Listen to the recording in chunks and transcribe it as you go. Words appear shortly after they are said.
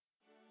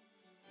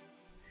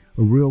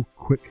a real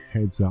quick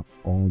heads up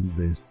on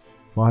this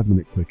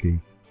 5-minute quickie.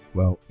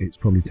 Well, it's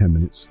probably 10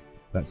 minutes.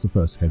 That's the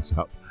first heads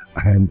up.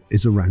 And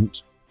it's a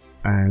rant.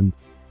 And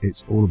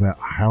it's all about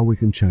how we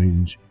can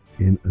change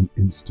in an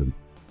instant.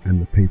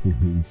 And the people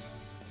who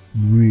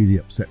really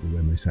upset me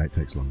when they say it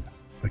takes longer.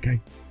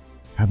 Okay?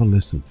 Have a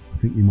listen. I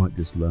think you might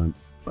just learn.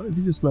 But if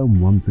you just learn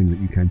one thing that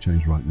you can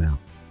change right now,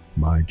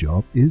 my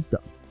job is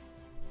done.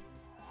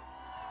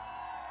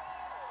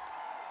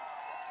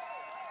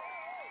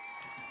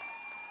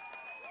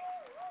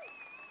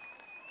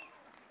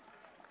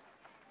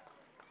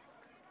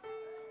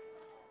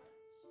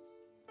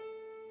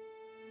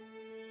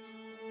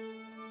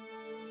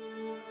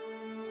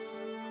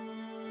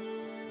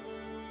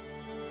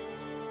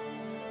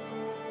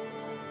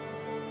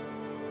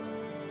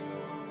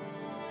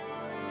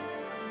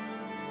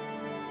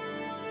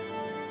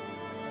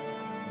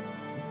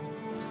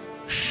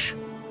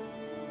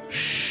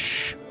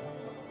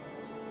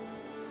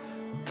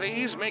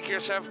 Please make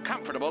yourself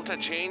comfortable to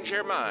change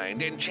your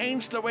mind and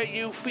change the way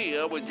you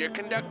feel with your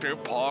conductor,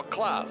 Paul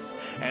Clough,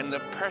 and the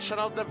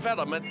Personal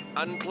Development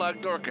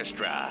Unplugged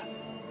Orchestra.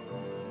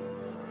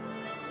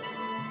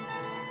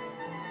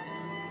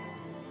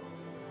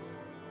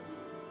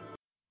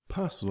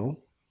 Personal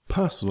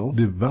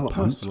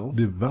development,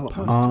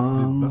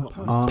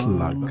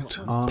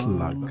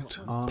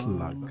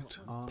 unplugged.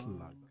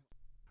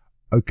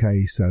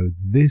 Okay, so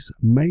this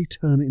may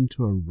turn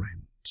into a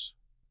rant,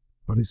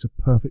 but it's a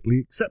perfectly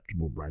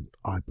acceptable rant,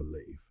 I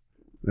believe.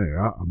 There you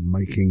are, I'm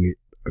making it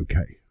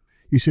okay.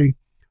 You see,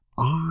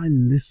 I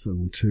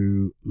listen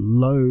to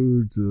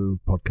loads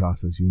of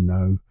podcasts, as you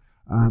know,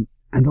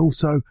 and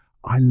also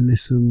I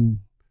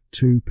listen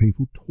to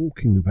people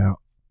talking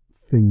about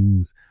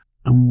things.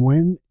 And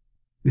when,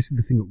 this is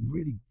the thing that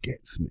really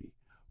gets me,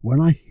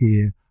 when I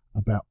hear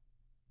about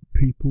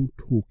people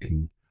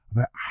talking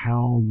about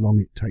how long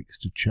it takes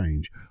to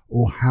change,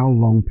 or how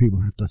long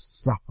people have to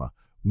suffer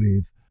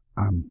with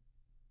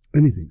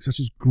anything, such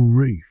as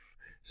grief,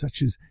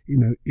 such as, you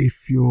know,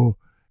 if you're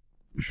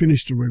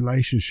finished a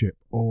relationship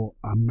or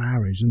a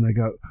marriage, and they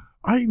go,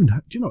 do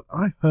you know,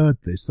 I heard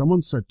this,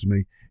 someone said to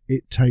me,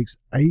 it takes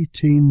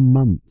 18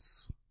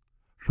 months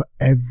for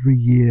every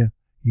year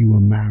you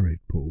were married,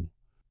 Paul,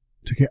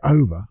 to get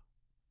over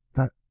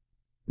that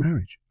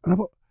marriage. And I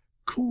thought,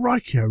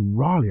 crikey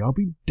O'Reilly, I'll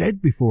be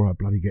dead before I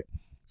bloody get,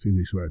 excuse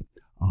me swearing,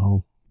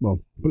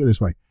 well, put it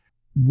this way,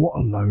 what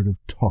a load of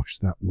tosh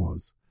that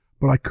was.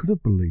 But I could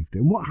have believed it.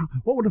 And what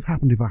would have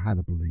happened if I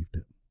had believed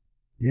it?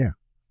 Yeah,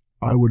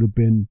 I would have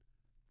been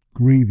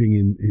grieving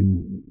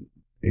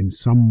in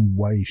some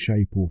way,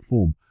 shape or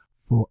form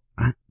for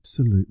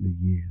absolutely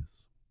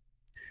years.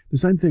 The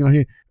same thing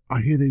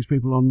I hear these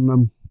people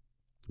on,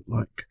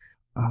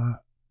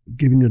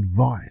 giving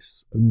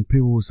advice, and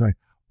people will say,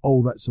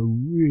 oh, that's a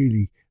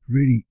really,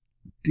 really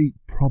deep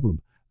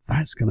problem.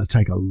 That's going to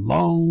take a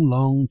long,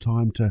 long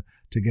time to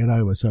get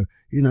over. So,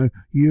 you know,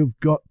 you've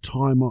got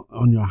time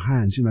on your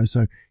hands, you know,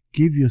 so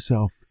give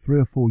yourself 3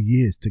 or 4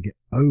 years to get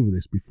over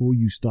this before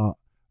you start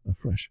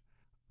afresh.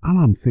 And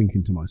I'm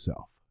thinking to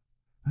myself,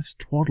 that's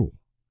twaddle.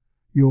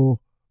 You've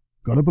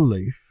got a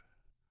belief,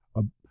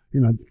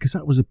 because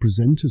that was a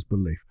presenter's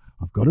belief.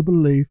 I've got to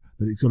believe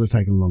that it's going to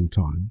take a long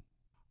time.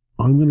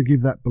 I'm going to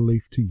give that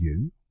belief to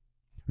you.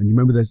 And you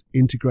remember there's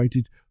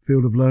integrated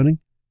field of learning?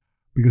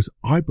 Because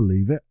I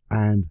believe it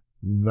and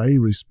they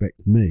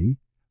respect me,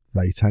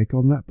 they take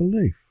on that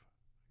belief.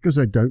 Because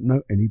they don't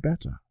know any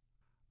better.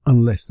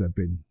 Unless they've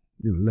been,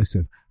 unless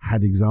they've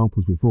had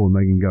examples before and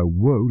they can go,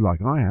 whoa,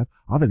 like I have.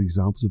 I've had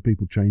examples of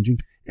people changing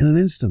in an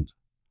instant.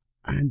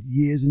 And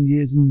years and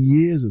years and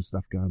years of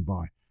stuff going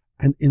by.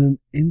 And in an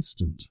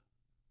instant,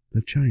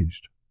 they've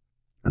changed.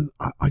 And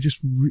I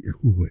just,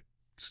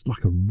 it's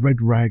like a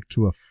red rag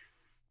to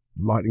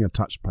lighting a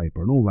touch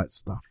paper and all that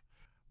stuff.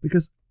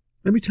 Because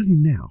let me tell you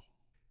now,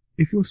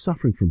 if you're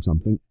suffering from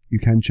something, you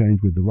can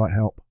change with the right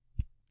help,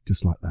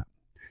 just like that.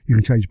 You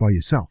can change by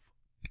yourself,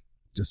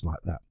 just like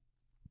that.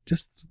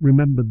 Just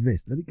remember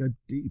this, let it go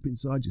deep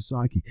inside your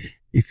psyche.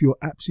 If you're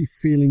absolutely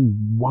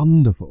feeling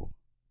wonderful,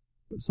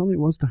 but something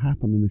was to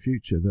happen in the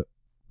future that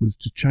was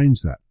to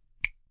change that,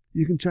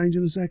 you can change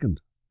in a second.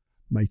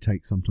 May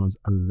take sometimes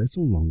a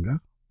little longer,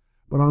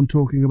 but I'm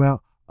talking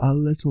about a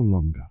little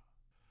longer.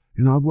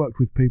 You know, I've worked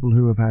with people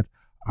who have had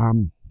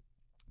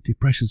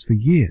depressions for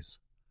years,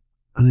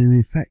 and in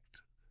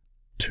effect,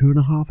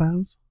 2.5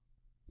 hours,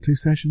 2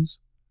 sessions,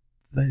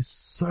 they're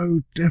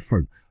so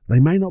different. They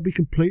may not be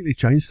completely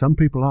changed, some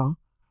people are,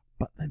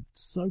 but they're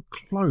so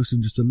close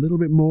and just a little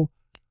bit more,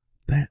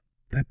 they're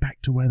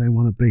back to where they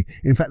want to be.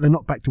 In fact, they're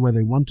not back to where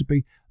they want to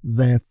be,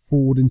 they're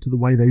forward into the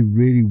way they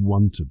really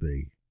want to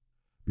be.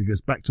 Because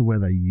back to where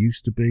they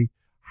used to be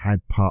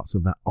had parts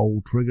of that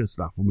old trigger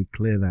stuff, and we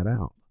clear that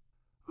out.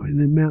 I mean,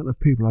 the amount of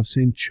people I've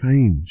seen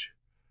change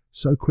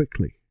so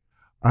quickly.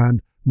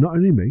 And not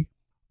only me,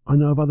 I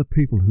know of other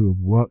people who have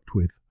worked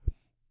with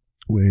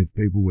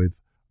people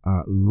with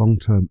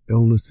long-term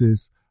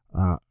illnesses,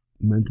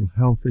 mental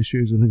health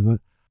issues and things like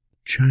that.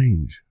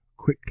 Change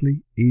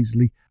quickly,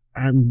 easily,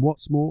 and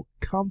what's more,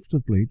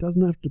 comfortably. It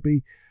doesn't have to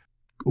be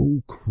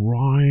all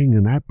crying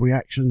and had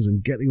reactions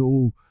and getting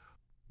all,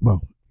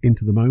 well,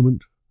 into the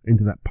moment,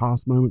 into that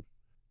past moment.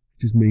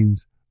 It just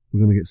means we're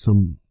going to get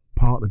some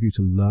part of you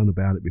to learn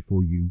about it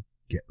before you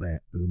get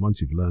there. And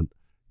once you've learned,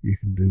 you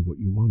can do what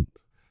you want.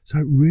 So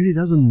it really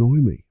does annoy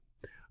me.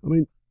 I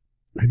mean,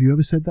 have you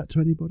ever said that to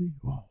anybody?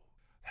 Oh,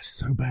 that's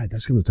so bad.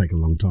 That's going to take a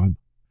long time.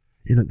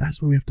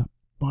 That's where we have to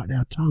bite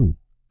our tongue.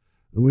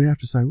 And we have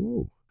to say,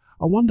 oh,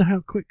 I wonder how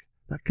quick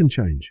that can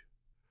change.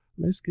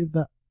 Let's give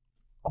that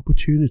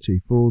opportunity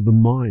for the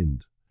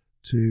mind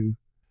to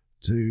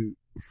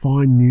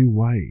find new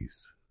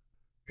ways.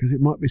 Because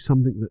it might be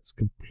something that's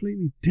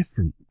completely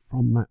different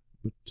from that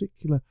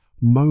particular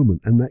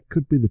moment. And that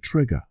could be the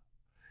trigger.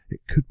 It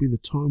could be the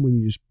time when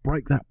you just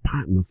break that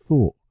pattern of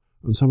thought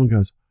and someone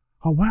goes,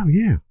 oh, wow,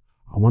 yeah,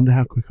 I wonder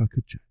how quick I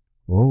could change.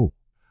 Oh,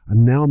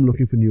 and now I'm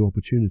looking for new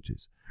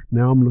opportunities.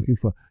 Now I'm looking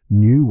for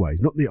new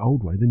ways, not the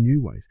old way, the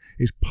new ways.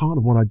 It's part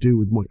of what I do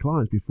with my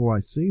clients before I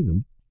see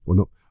them. Well,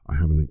 not, I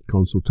have a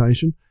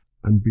consultation,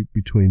 and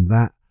between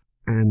that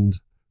and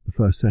the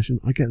first session,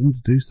 I get them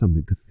to do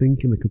something, to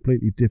think in a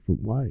completely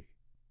different way.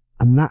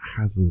 And that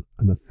has an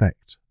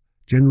effect,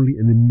 generally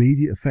an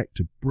immediate effect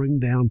to bring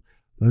down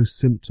those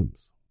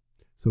symptoms.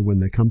 So when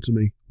they come to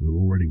me, we're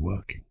already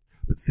working.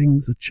 But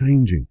things are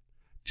changing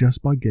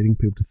just by getting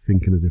people to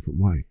think in a different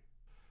way.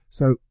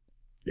 So,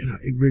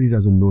 it really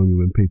does annoy me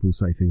when people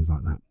say things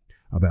like that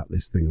about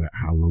this thing about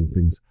how long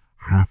things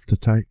have to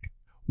take,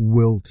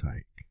 will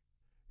take.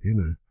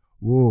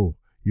 Whoa,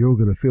 you're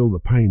going to feel the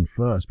pain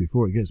first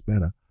before it gets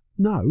better.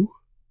 No,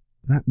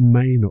 that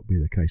may not be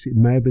the case. It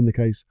may have been the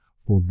case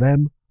for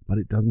them, but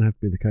it doesn't have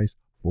to be the case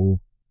for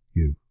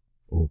you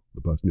or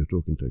the person you're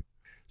talking to.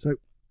 So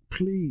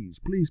please,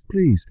 please,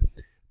 please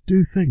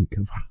do think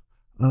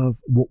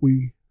of what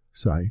we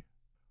say,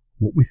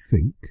 what we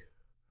think,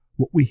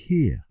 what we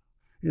hear.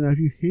 If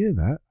you hear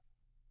that,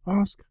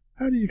 ask,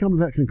 how did you come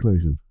to that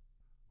conclusion?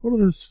 What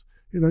are this,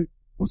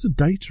 what's the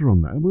data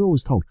on that? And we're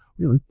always told,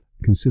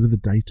 consider the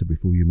data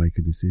before you make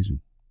a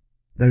decision.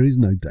 There is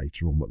no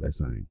data on what they're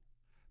saying.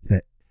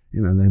 That,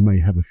 they may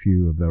have a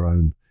few of their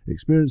own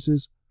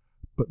experiences,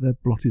 but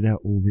they've blotted out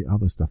all the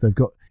other stuff. They've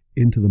got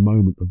into the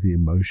moment of the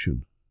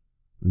emotion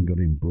and got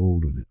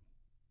embroiled in it.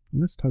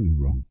 And that's totally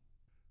wrong.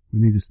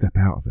 We need to step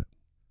out of it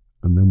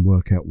and then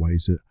work out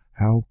ways that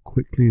how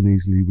quickly and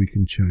easily we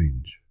can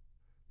change.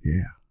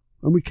 Yeah,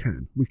 and we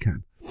can.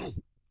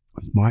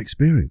 That's my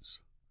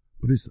experience,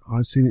 but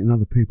I've seen it in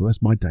other people.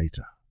 That's my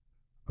data,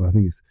 and I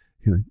think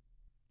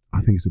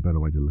it's a better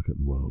way to look at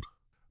the world,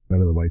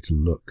 better way to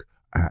look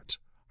at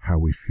how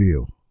we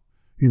feel.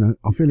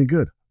 I'm feeling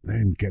good,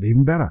 then get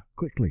even better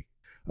quickly.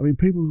 I mean,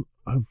 people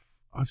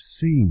I've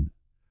seen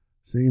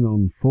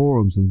on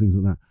forums and things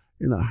like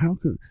that. How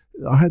can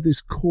I have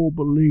this core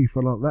belief,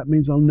 and that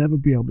means I'll never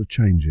be able to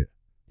change it?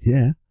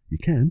 Yeah, you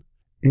can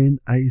in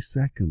a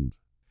second.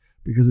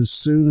 Because as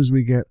soon as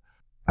we get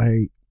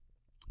an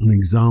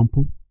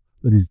example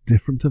that is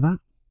different to that,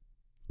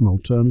 an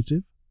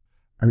alternative,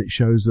 and it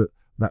shows that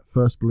that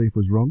first belief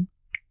was wrong,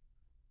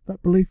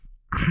 that belief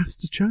has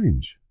to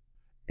change.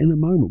 In a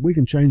moment, we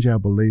can change our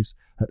beliefs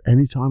at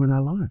any time in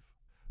our life.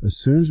 As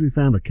soon as we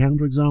found a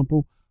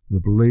counterexample, the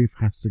belief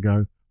has to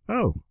go,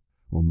 oh,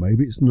 well,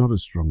 maybe it's not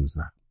as strong as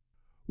that.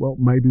 Well,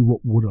 maybe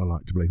what would I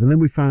like to believe? And then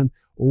we found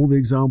all the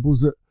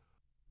examples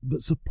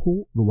that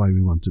support the way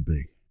we want to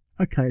be.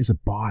 Okay, it's a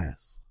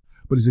bias,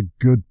 but it's a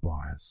good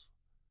bias.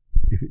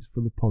 If it's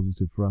for the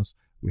positive for us,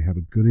 we have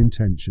a good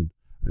intention,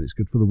 and it's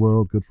good for the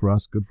world, good for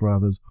us, good for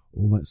others,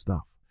 all that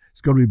stuff.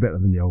 It's got to be better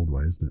than the old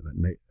way, isn't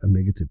it? A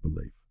negative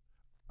belief.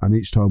 And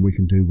each time we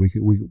can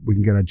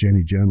get our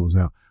Jenny journals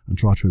out and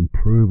try to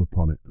improve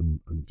upon it and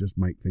just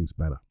make things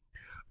better.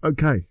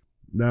 Okay,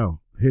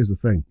 now here's the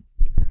thing.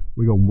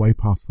 We've gone way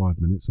past 5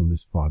 minutes on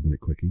this 5-minute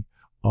quickie.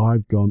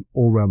 I've gone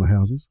all around the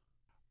houses.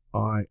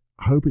 I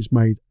hope it's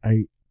made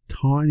a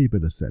tiny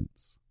bit of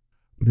sense,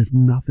 but if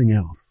nothing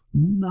else,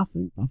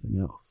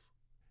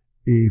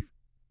 if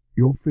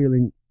you're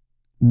feeling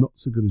not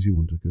so good as you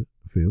want to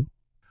feel,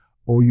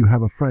 or you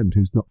have a friend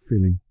who's not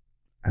feeling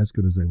as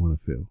good as they want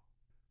to feel,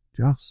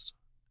 just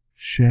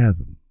share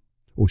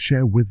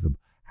with them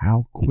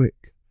how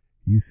quick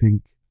you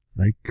think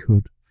they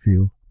could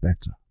feel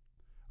better.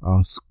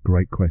 Ask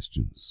great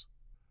questions.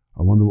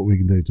 I wonder what we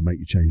can do to make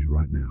you change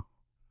right now.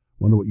 I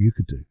wonder what you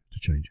could do to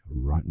change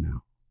right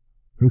now.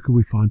 Who can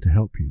we find to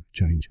help you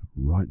change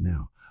right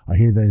now? I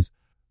hear there's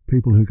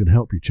people who can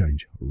help you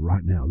change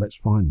right now. Let's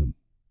find them.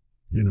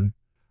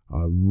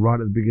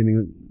 Right at the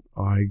beginning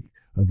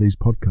of these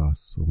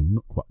podcasts, or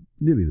not quite,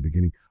 nearly the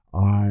beginning,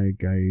 I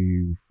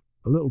gave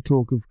a little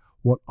talk of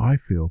what I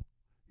feel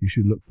you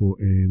should look for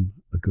in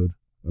a good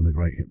and a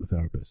great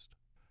hypnotherapist.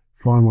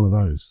 Find one of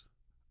those,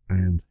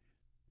 and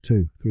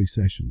 2-3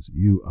 sessions,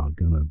 you are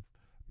going to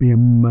be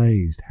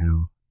amazed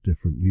how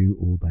different you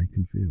or they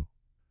can feel.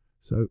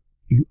 So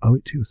you owe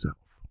it to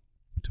yourself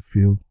to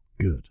feel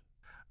good.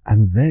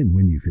 And then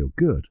when you feel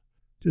good,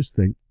 just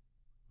think,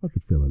 I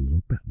could feel a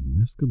little better than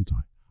this, couldn't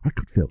I? I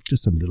could feel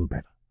just a little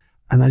better.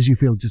 And as you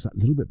feel just a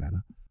little bit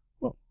better,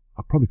 well,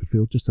 I probably could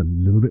feel just a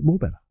little bit more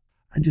better.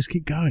 and just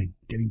keep going,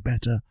 getting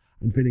better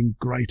and feeling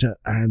greater,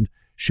 and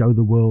show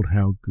the world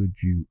how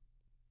good you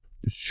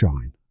just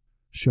shine.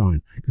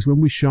 Because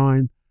when we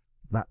shine,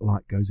 that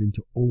light goes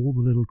into all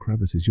the little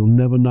crevices. You'll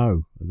never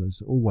know,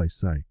 as I always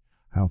say,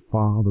 how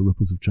far the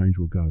ripples of change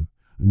will go.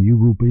 And you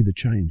will be the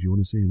change you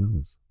want to see in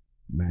others.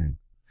 Man.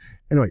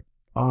 Anyway,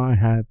 I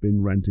have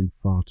been ranting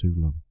far too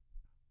long.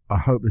 I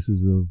hope this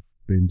has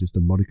been just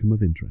a modicum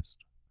of interest,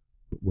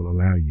 but will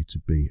allow you to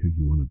be who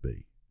you want to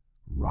be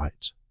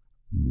right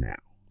now.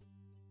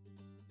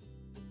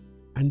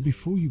 And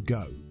before you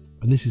go,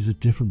 and this is a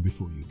different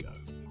before you go,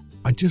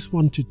 I just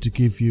wanted to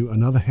give you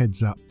another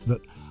heads up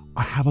that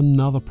I have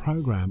another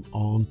program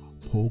on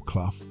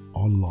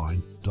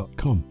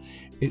paulcloughonline.com.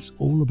 It's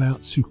all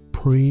about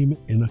supreme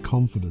inner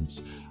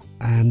confidence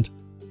and,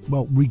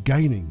 well,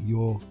 regaining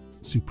your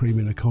supreme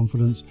inner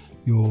confidence,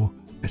 your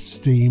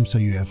esteem, so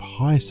you have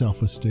high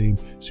self-esteem,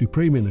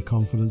 supreme inner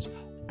confidence,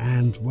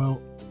 and,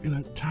 well,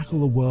 tackle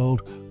the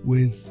world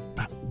with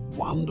that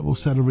wonderful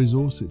set of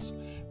resources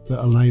that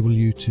enable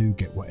you to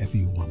get whatever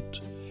you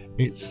want.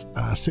 It's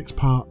a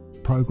 6-part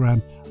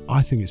program.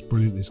 I think it's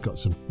brilliant. It's got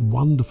some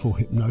wonderful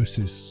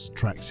hypnosis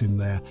tracks in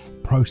there,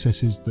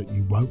 processes that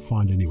you won't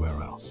find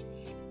anywhere else.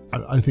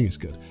 I think it's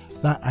good.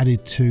 That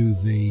added to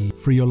the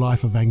Free Your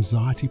Life of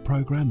Anxiety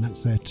program,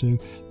 that's there too.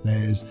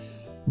 There's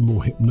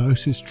more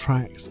hypnosis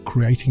tracks,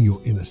 creating your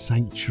inner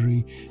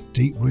sanctuary,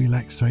 deep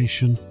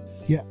relaxation.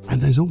 Yeah, and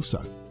there's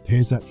also,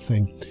 here's that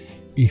thing,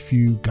 if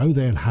you go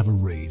there and have a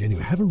read,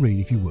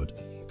 if you would,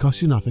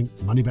 costs you nothing,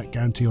 money back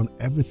guarantee on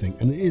everything,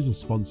 and it is a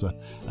sponsor,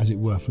 as it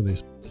were, for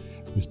this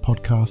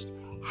podcast.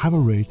 Have a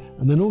read,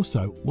 and then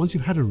also, once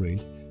you've had a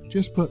read,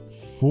 just put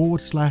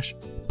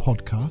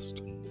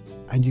 /podcast,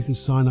 and you can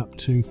sign up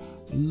to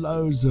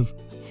loads of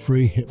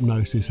free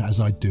hypnosis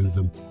as I do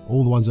them.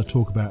 All the ones I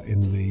talk about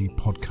in the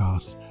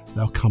podcast,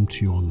 they'll come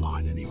to you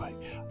online anyway.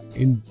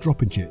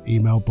 Drop into your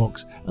email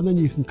box, and then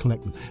you can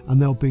collect them,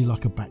 and they'll be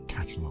like a back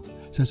catalogue.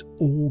 So it's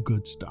all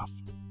good stuff.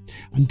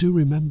 And do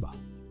remember,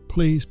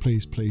 please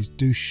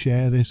do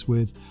share this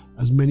with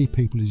as many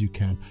people as you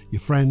can.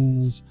 Your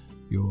friends,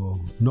 your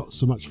not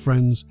so much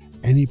friends,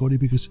 anybody,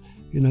 because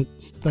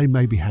they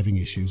may be having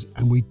issues,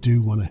 and we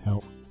do want to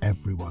help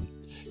everyone.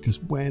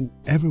 Because when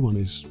everyone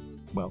is,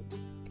 well,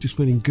 just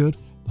feeling good,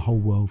 the whole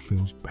world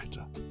feels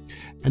better.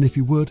 And if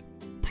you would,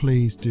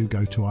 please do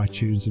go to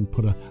iTunes and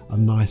put a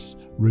nice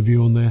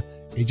review on there.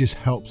 It just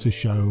helps the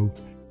show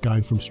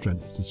going from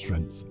strength to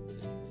strength.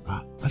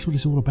 That's what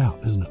it's all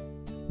about, isn't it?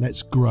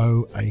 Let's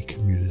grow a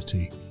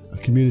community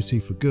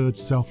for good,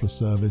 selfless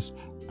service,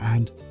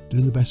 and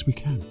doing the best we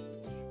can,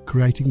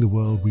 creating the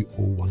world we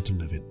all want to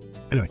live in.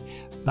 Anyway,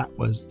 that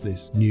was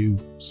this new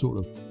sort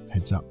of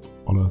heads up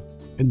on a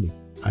ending.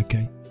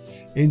 Okay,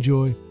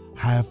 enjoy,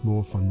 have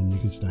more fun than you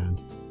can stand,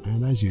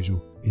 and as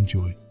usual,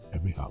 enjoy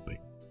every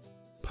heartbeat.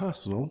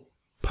 Personal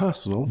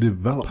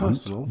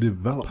development,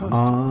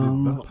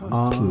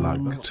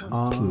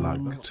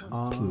 unplugged.